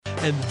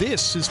and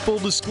this is Full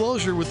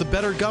Disclosure with the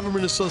Better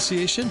Government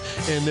Association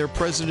and their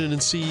president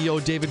and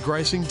CEO, David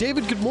Greising.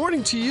 David, good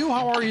morning to you.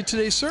 How are you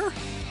today, sir?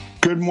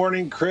 Good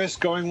morning, Chris.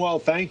 Going well,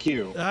 thank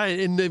you.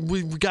 And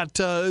we got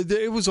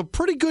it was a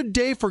pretty good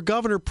day for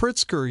Governor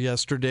Pritzker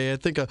yesterday. I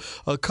think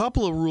a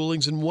couple of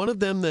rulings, and one of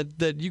them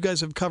that you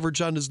guys have coverage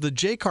on is the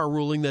JCAR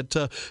ruling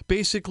that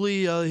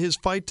basically his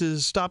fight to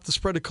stop the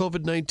spread of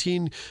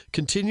COVID-19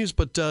 continues,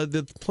 but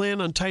the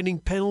plan on tightening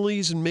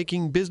penalties and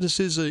making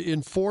businesses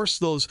enforce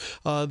those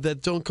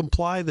that don't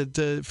comply,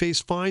 that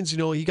face fines. You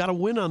know, he got a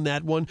win on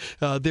that one.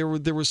 There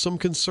was some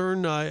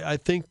concern, I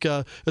think,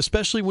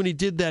 especially when he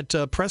did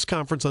that press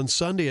conference on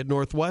Sunday at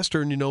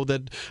Northwestern, you know,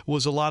 that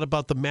was a lot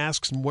about the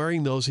masks and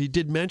wearing those. He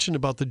did mention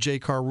about the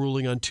JCAR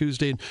ruling on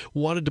Tuesday and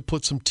wanted to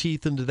put some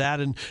teeth into that,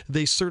 and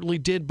they certainly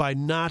did by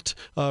not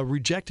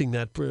rejecting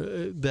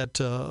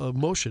that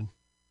motion.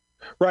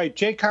 Right.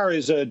 JCAR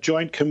is a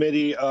joint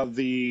committee of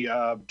the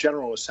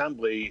General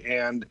Assembly,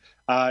 and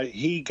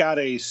he got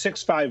a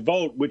 6-5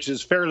 vote, which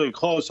is fairly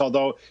close,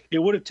 although it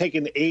would have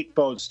taken 8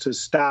 votes to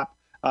stop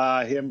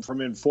him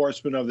from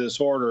enforcement of this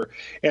order.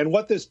 And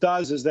what this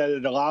does is that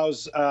it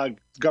allows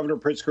Governor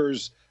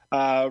Pritzker's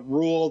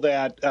rule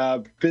that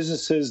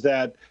businesses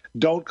that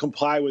don't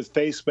comply with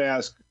face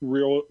mask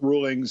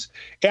rulings,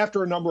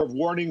 after a number of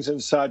warnings and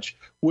such,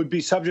 would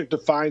be subject to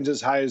fines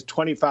as high as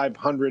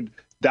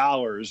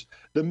 $2,500.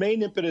 The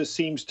main impetus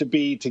seems to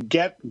be to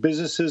get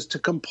businesses to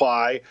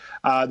comply.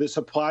 This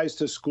applies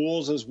to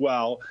schools as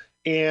well,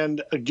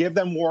 and give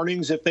them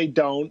warnings if they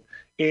don't,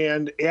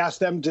 and ask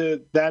them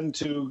to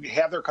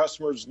have their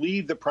customers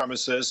leave the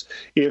premises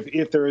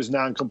if there is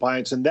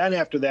noncompliance. And then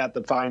after that,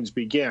 the fines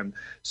begin.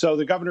 So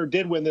the governor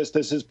did win this.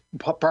 This is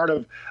part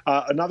of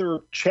another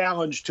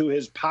challenge to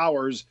his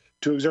powers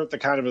to exert the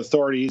kind of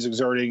authority he's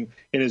exerting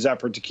in his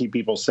effort to keep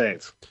people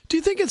safe. Do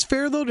you think it's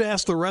fair, though, to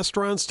ask the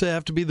restaurants to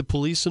have to be the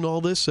police in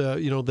all this?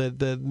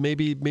 That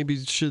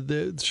maybe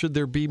should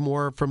there be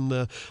more from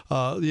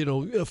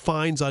the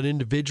fines on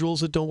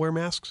individuals that don't wear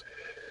masks?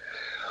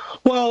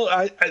 Well,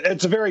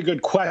 it's a very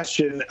good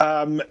question.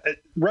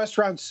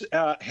 Restaurants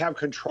have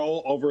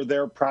control over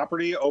their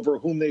property, over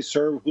whom they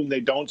serve, whom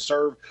they don't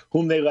serve,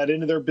 whom they let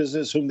into their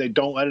business, whom they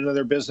don't let into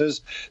their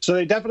business. So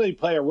they definitely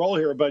play a role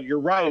here. But you're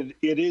right.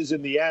 It is,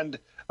 in the end,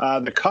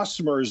 the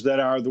customers that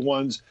are the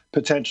ones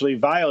potentially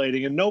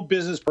violating. And no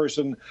business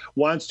person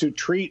wants to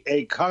treat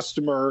a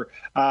customer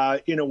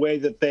in a way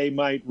that they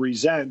might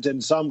resent.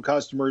 And some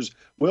customers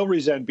will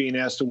resent being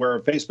asked to wear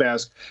a face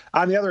mask.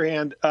 On the other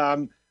hand,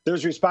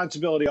 there's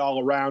responsibility all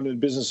around, and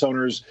business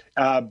owners,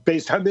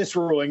 based on this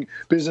ruling,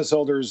 business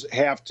owners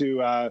have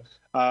to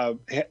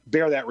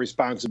bear that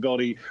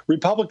responsibility.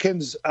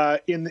 Republicans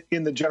in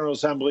the General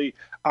Assembly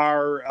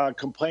are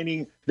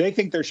complaining. They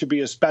think there should be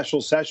a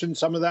special session,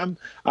 some of them,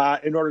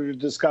 in order to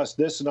discuss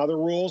this and other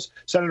rules.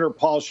 Senator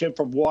Paul Schiff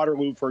from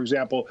Waterloo, for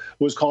example,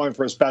 was calling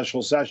for a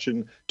special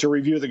session to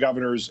review the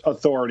governor's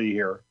authority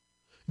here.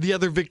 The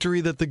other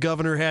victory that the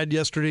governor had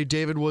yesterday,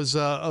 David, was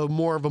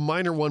more of a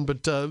minor one,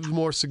 but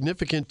more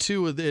significant,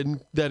 too,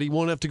 in that he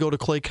won't have to go to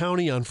Clay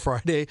County on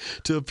Friday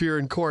to appear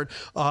in court.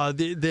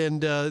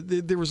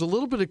 There was a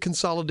little bit of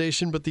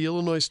consolidation, but the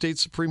Illinois State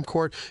Supreme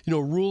Court,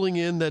 ruling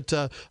in that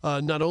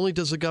not only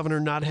does the governor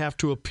not have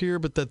to appear,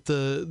 but that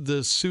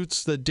the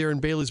suits that Darren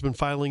Bailey's been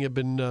filing have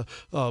been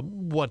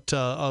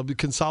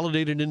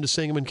consolidated into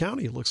Sangamon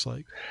County, it looks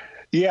like.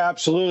 Yeah,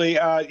 absolutely.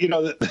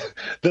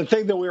 The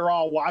thing that we were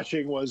all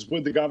watching was,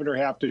 would the governor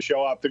have to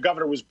show up? The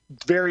governor was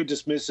very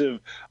dismissive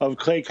of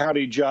Clay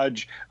County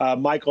Judge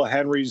Michael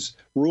Henry's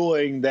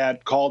ruling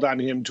that called on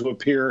him to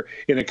appear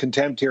in a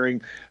contempt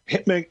hearing.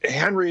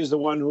 Henry is the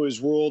one who has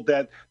ruled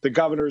that the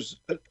governor's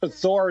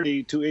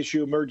authority to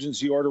issue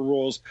emergency order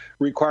rules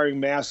requiring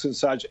masks and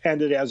such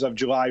ended as of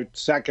July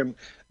 2nd.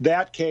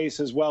 That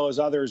case, as well as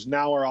others,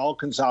 now are all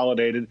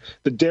consolidated.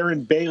 The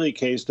Darren Bailey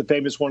case, the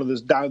famous one of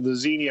the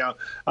Xenia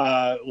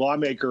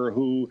lawmaker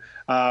who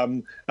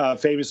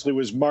famously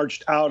was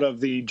marched out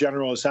of the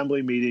General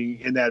Assembly meeting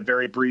in that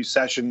very brief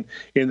session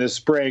in the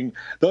spring,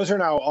 those are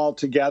now all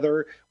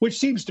together, which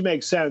seems to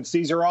make sense.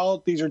 These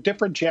are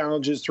different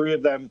challenges, 3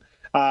 of them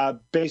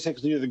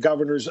basically the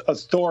governor's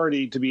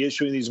authority to be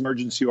issuing these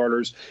emergency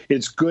orders.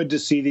 It's good to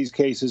see these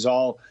cases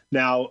all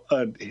now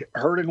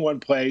heard in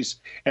one place,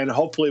 and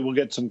hopefully we'll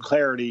get some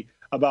clarity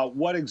about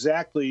what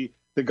exactly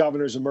the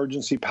governor's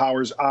emergency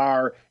powers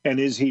are, and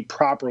is he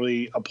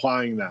properly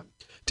applying them.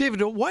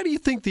 David, why do you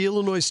think the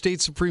Illinois State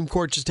Supreme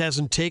Court just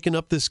hasn't taken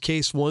up this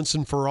case once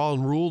and for all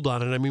and ruled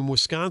on it? I mean,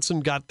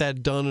 Wisconsin got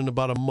that done in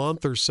about a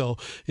month or so,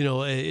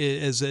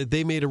 as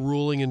they made a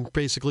ruling and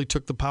basically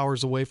took the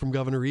powers away from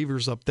Governor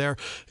Evers up there.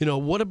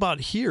 What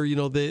about here?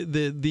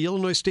 The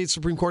Illinois State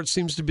Supreme Court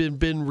seems to have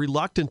been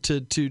reluctant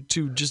to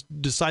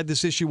just decide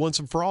this issue once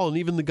and for all, and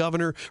even the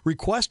governor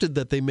requested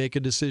that they make a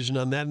decision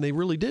on that, and they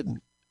really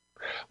didn't.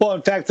 Well,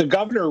 in fact, the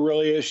governor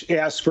really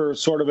asked for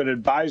sort of an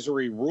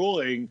advisory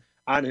ruling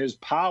on his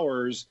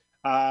powers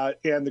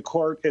And the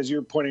court, as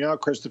you're pointing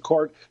out, Chris, the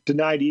court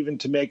denied even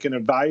to make an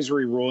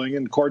advisory ruling.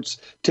 And courts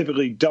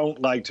typically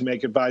don't like to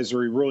make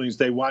advisory rulings.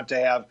 They want to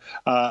have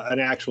an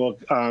actual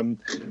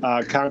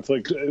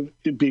conflict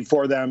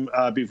before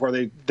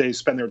they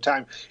spend their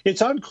time.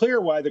 It's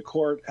unclear why the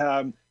court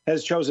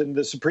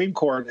the Supreme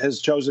Court has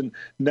chosen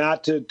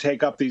not to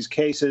take up these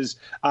cases.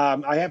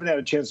 I haven't had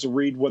a chance to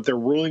read what their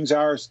rulings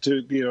are,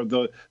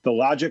 the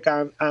logic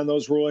on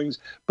those rulings,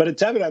 but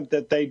it's evident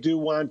that they do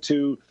want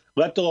to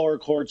let the lower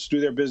courts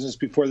do their business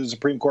before the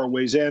Supreme Court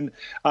weighs in.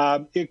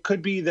 It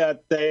could be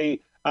that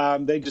they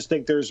just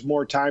think there's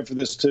more time for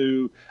this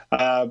to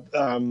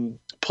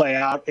play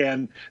out,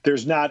 and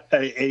there's not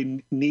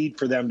a need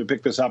for them to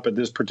pick this up at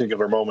this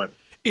particular moment.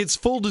 It's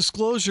Full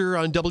Disclosure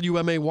on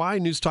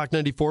WMAY, News Talk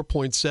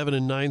 94.7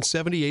 and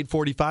 970,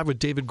 845 with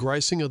David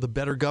Greising of the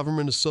Better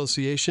Government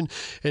Association.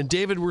 And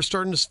David, we're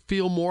starting to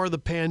feel more of the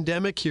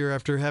pandemic here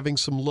after having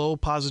some low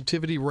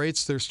positivity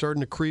rates. They're starting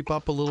to creep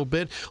up a little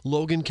bit.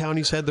 Logan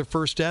County's had their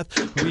first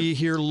death. We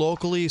here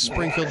locally,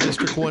 Springfield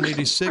District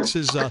 186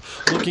 is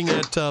looking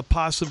at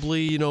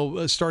possibly,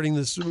 starting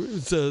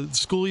the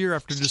school year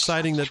after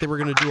deciding that they were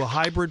going to do a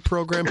hybrid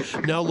program.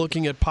 Now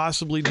looking at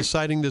possibly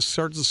deciding to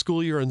start the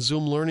school year on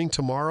Zoom learning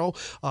tomorrow.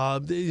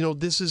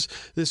 This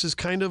is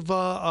kind of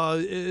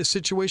a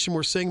situation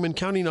where Sangamon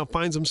County now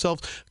finds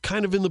himself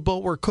kind of in the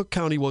boat where Cook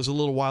County was a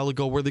little while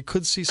ago, where they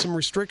could see some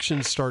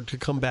restrictions start to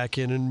come back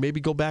in and maybe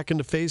go back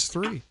into phase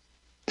 3.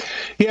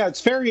 Yeah,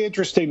 it's very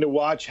interesting to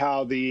watch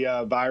how the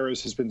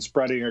virus has been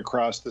spreading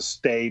across the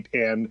state,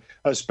 and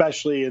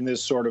especially in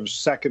this sort of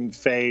second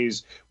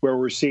phase where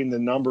we're seeing the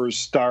numbers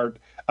start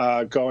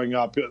going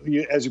up.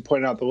 As you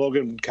pointed out, the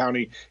Logan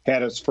County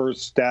had its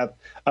first death.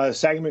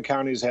 Sangamon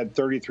County has had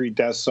 33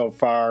 deaths so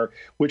far,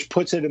 which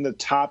puts it in the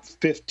top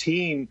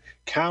 15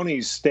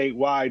 counties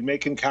statewide.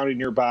 Macon County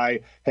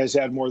nearby has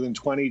had more than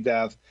 20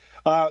 deaths.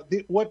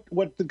 What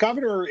the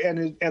governor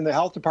and the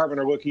health department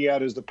are looking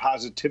at is the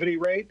positivity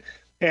rate.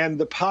 And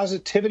the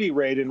positivity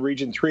rate in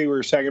Region 3,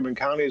 where Sangamon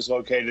County is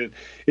located,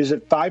 is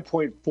at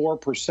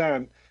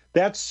 5.4%.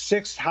 That's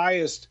sixth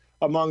highest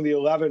among the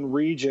 11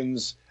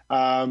 regions.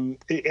 And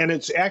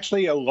it's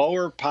actually a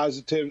lower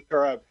positive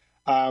or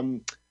a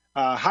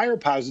higher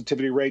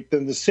positivity rate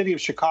than the city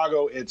of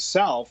Chicago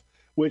itself,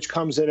 which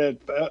comes in at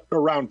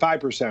around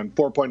 5%,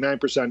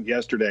 4.9%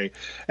 yesterday.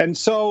 And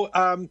so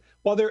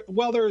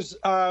while there's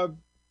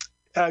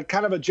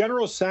kind of a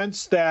general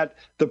sense that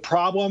the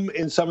problem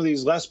in some of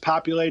these less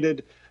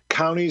populated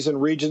counties and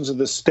regions of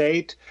the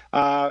state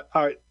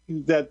are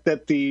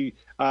that the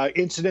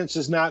incidence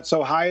is not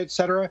so high, et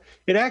cetera,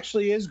 it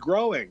actually is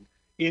growing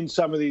in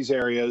some of these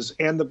areas.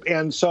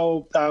 And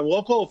so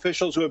local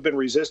officials who have been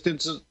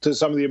resistant to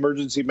some of the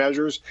emergency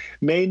measures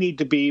may need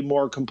to be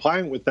more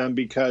compliant with them,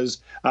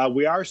 because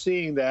we are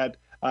seeing that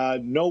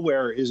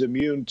nowhere is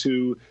immune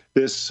to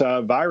this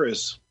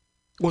virus.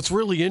 What's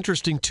really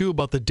interesting, too,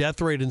 about the death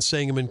rate in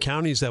Sangamon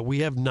County is that we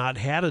have not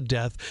had a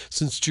death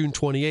since June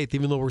 28th.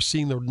 Even though we're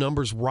seeing the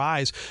numbers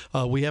rise,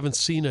 we haven't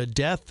seen a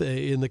death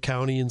in the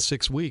county in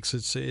 6 weeks.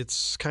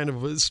 It's kind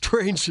of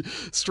strange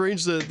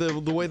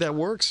the way that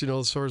works,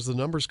 as far as the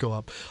numbers go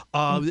up.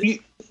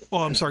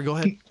 I'm sorry, go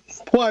ahead.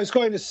 Well, I was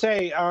going to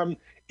say,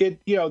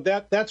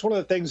 that's one of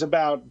the things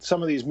about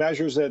some of these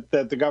measures that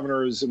the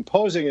governor is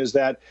imposing, is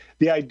that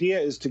the idea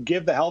is to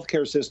give the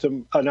healthcare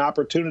system an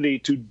opportunity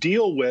to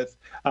deal with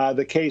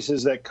the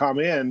cases that come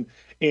in,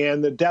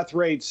 and the death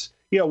rates.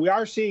 We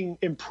are seeing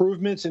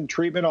improvements in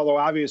treatment, although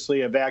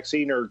obviously a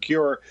vaccine or a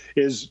cure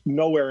is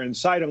nowhere in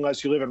sight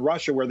unless you live in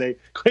Russia, where they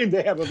claim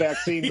they have a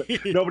vaccine,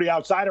 but nobody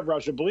outside of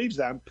Russia believes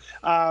them.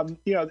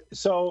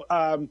 So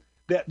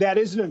that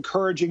is an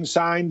encouraging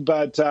sign,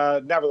 but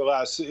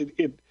nevertheless,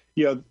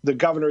 the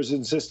governor is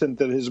insistent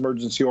that his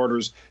emergency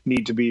orders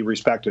need to be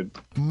respected.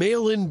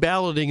 Mail-in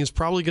balloting is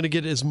probably going to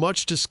get as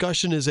much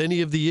discussion as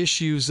any of the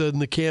issues in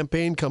the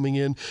campaign coming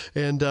in,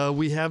 and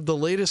we have the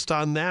latest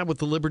on that with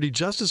the Liberty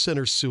Justice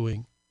Center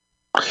suing.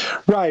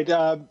 Right.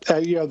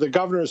 The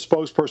governor's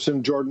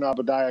spokesperson, Jordan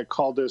Abadiah,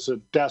 called this a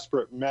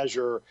desperate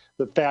measure,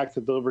 the fact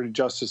that the Liberty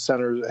Justice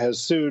Center has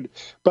sued.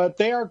 But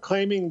they are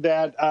claiming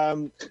that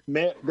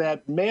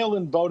that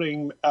mail-in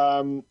voting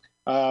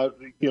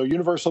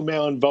universal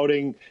mail-in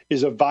voting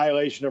is a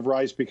violation of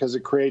rights because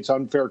it creates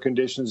unfair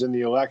conditions in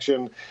the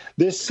election.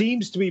 This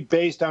seems to be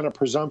based on a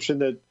presumption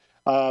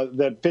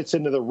that fits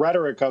into the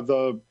rhetoric of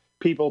the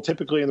people,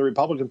 typically in the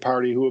Republican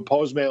Party, who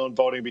oppose mail-in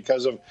voting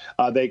because of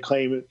they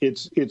claim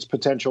its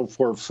potential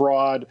for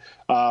fraud,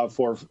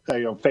 for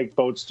fake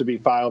votes to be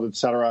filed, et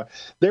cetera.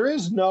 There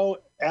is no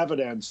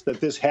evidence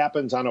that this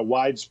happens on a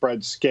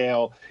widespread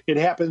scale. It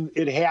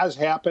has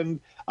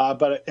happened,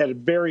 but at a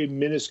very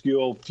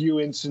minuscule few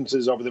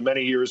instances over the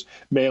many years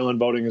mail-in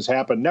voting has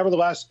happened.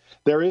 Nevertheless,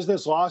 there is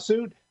this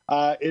lawsuit.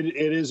 It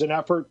is an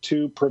effort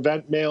to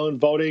prevent mail-in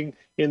voting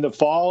in the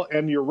fall.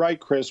 And you're right,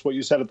 Chris, what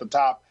you said at the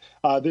top.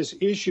 This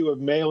issue of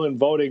mail-in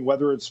voting,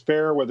 whether it's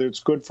fair, whether it's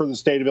good for the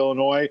state of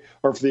Illinois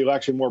or for the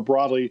election more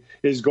broadly,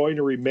 is going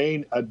to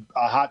remain a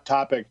hot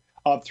topic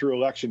up through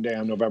Election Day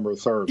on November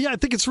 3rd. Yeah, I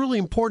think it's really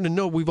important to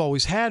note we've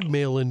always had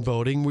mail-in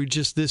voting. We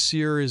just this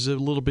year is a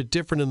little bit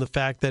different in the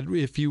fact that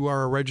if you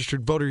are a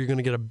registered voter, you're going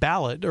to get a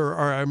ballot, or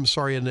I'm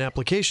sorry, an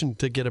application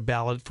to get a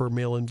ballot for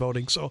mail-in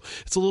voting. So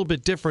it's a little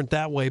bit different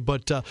that way.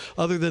 But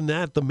other than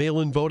that, the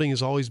mail-in voting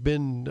has always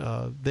been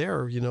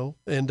there,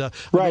 And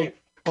right.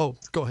 Oh,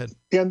 go ahead.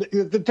 And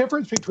the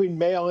difference between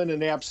mail-in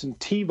and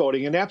absentee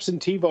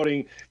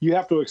voting, you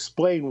have to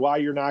explain why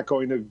you're not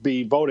going to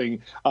be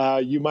voting.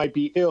 You might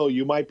be ill.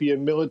 You might be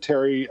in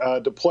military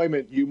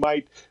deployment. You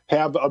might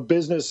have a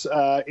business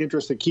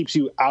interest that keeps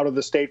you out of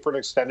the state for an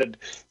extended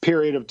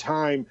period of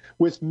time.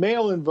 With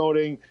mail-in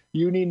voting,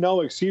 you need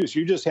no excuse.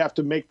 You just have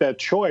to make that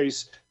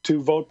choice to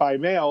vote by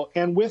mail.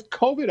 And with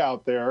COVID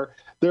out there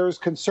is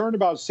concern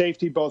about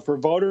safety both for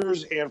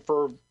voters and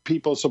for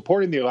people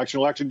supporting the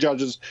election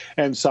judges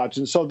and such.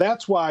 And so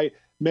that's why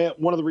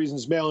one of the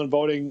reasons mail-in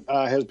voting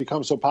has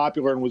become so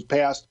popular and was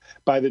passed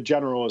by the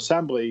General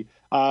Assembly.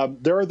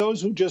 There are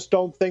those who just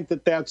don't think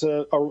that that's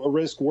a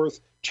risk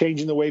worth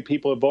changing the way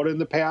people have voted in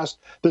the past.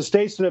 The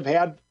states that have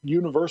had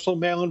universal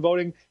mail-in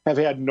voting have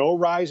had no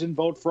rise in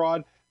vote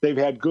fraud. They've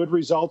had good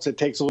results. It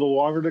takes a little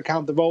longer to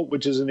count the vote,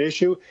 which is an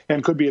issue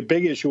and could be a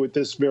big issue with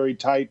this very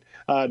tight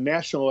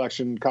national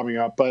election coming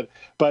up. But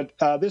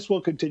this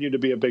will continue to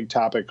be a big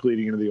topic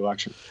leading into the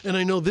election. And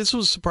I know this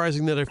was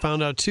surprising that I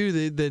found out,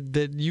 too,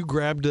 that you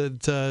grabbed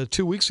it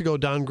 2 weeks ago.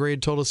 Don Gray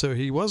told us that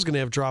he was going to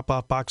have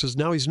drop-off boxes.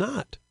 Now he's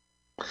not.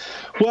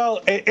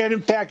 Well, and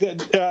in fact,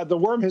 the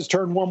worm has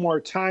turned one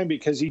more time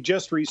because he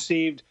just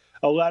received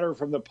a letter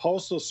from the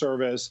Postal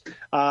Service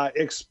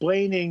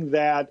explaining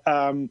that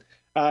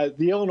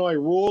the Illinois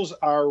rules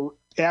are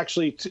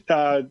actually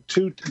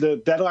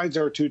the deadlines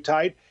are too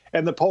tight,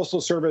 and the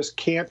Postal Service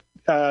can't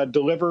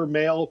deliver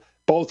mail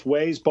both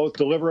ways, both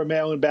deliver a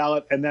mail-in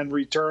ballot and then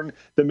return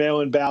the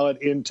mail-in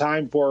ballot in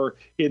time for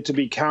it to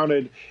be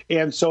counted.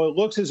 And so it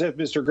looks as if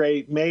Mr. Gray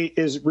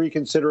is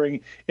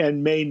reconsidering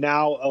and may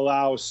now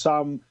allow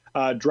some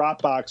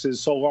drop boxes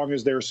so long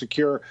as they're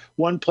secure.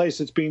 One place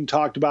that's being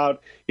talked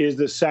about is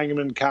the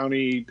Sangamon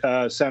County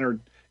Center,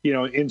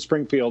 in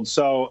Springfield,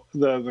 so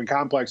the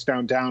complex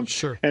downtown.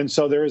 Sure. And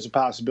so there is a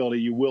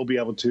possibility you will be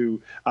able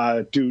to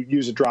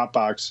use a drop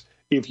box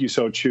if you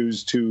so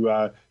choose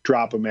to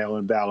drop a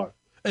mail-in ballot.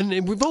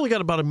 And we've only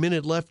got about a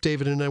minute left,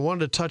 David, and I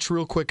wanted to touch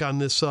real quick on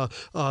this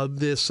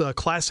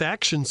class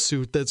action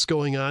suit that's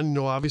going on.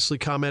 Obviously,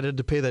 ComEd had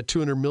to pay that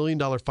 $200 million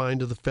fine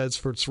to the feds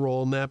for its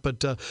role in that,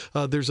 but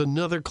there's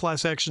another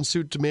class action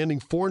suit demanding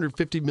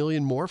 $450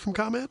 million more from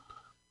ComEd?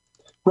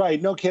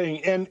 Right, no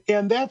kidding,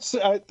 and that's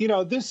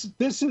this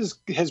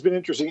has been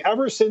interesting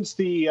ever since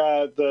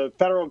the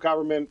federal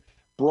government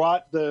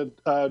brought the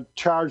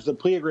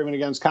plea agreement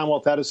against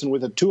Commonwealth Edison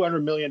with a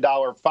 $200 million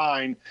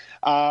fine.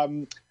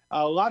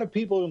 A lot of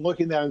people have been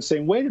looking at that and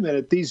saying, "Wait a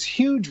minute, these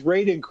huge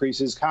rate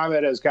increases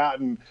ComEd has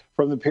gotten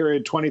from the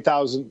period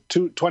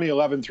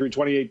 2011 through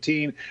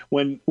 2018,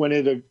 when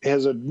it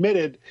has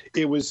admitted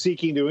it was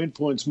seeking to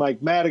influence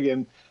Mike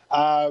Madigan."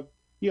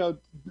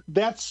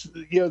 That's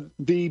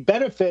the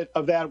benefit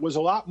of that was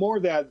a lot more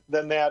than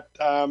that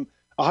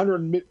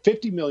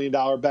 $150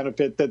 million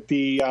benefit that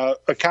the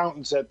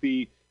accountants at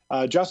the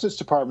Justice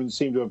Department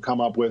seem to have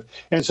come up with.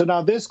 And so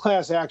now this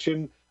class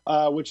action,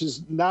 which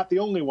is not the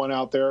only one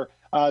out there,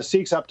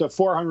 seeks up to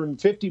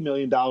 $450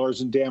 million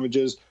in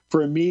damages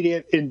for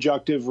immediate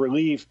injunctive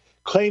relief,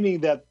 claiming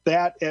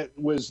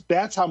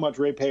that's how much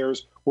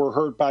ratepayers were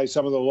hurt by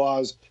some of the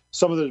laws,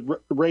 some of the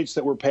rates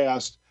that were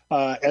passed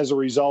as a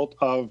result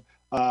of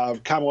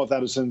Commonwealth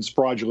Edison's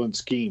fraudulent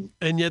scheme.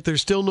 And yet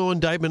there's still no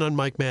indictment on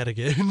Mike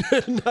Madigan.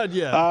 Not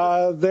yet.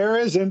 There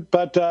isn't,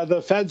 but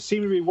the feds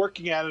seem to be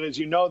working at it. As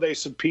you know, they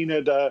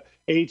subpoenaed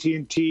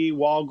AT&T,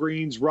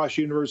 Walgreens, Rush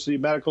University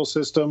Medical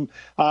System.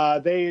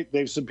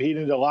 They've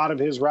subpoenaed a lot of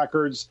his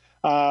records.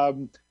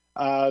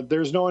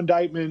 There's no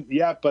indictment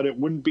yet, but it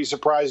wouldn't be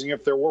surprising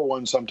if there were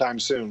one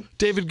sometime soon.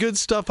 David, good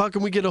stuff. How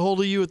can we get a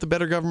hold of you at the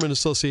Better Government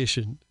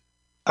Association?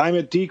 I'm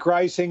at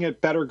dgreising at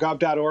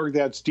bettergov.org.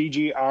 That's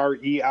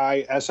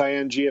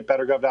DGREISING at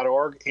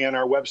bettergov.org. And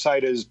our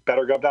website is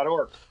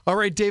bettergov.org. All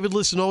right, David,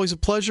 listen, always a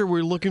pleasure.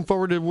 We're looking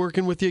forward to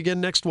working with you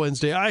again next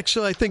Wednesday. I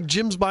think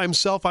Jim's by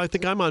himself. I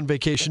think I'm on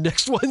vacation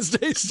next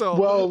Wednesday. So,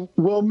 well,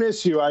 we'll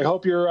miss you. I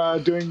hope you're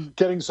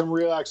getting some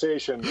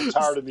relaxation. It's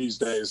hard in these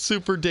days.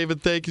 Super,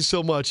 David. Thank you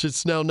so much.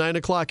 It's now 9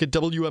 o'clock at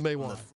WMA1.